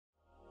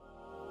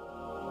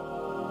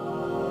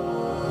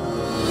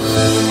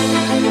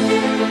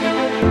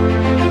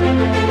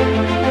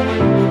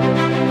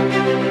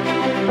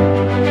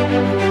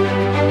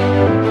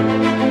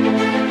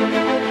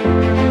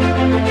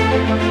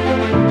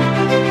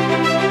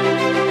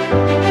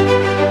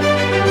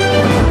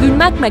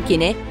Gülmak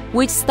Makine,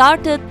 which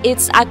started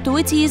its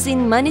activities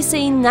in Manisa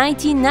in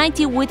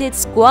 1990 with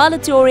its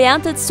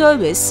quality-oriented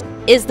service,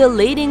 is the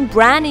leading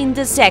brand in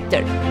the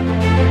sector.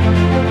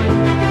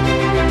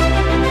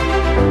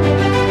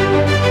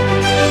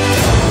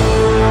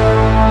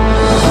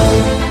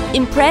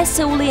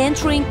 Impressively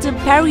entering the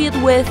period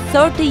with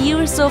 30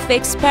 years of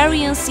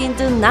experience in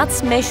the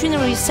nuts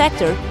machinery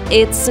sector,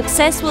 it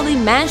successfully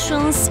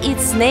mentions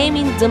its name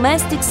in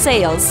domestic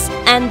sales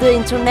and the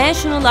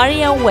international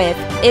area with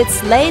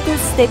its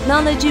latest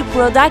technology,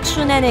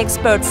 production and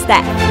expert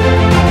staff.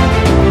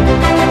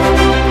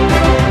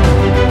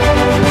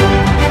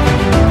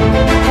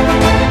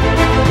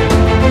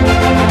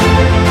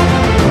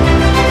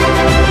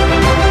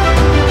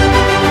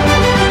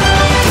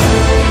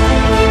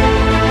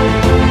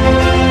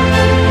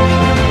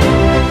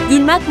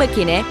 Gülmak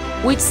Makine,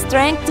 which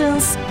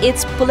strengthens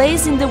its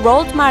place in the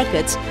world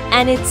market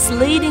and its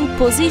leading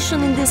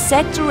position in the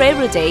sector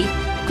every day,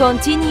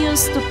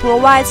 continues to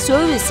provide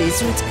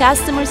services with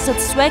customer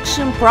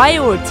satisfaction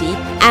priority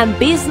and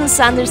business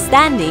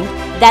understanding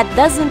that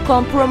doesn't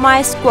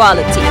compromise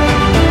quality.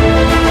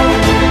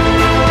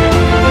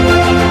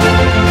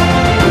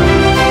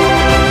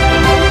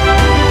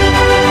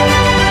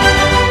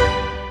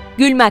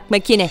 Gülmak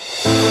Makine.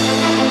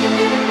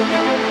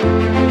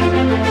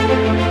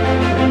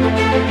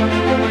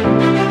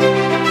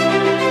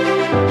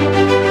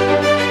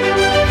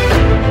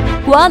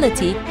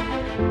 Quality,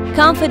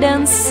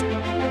 confidence,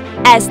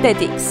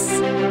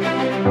 aesthetics.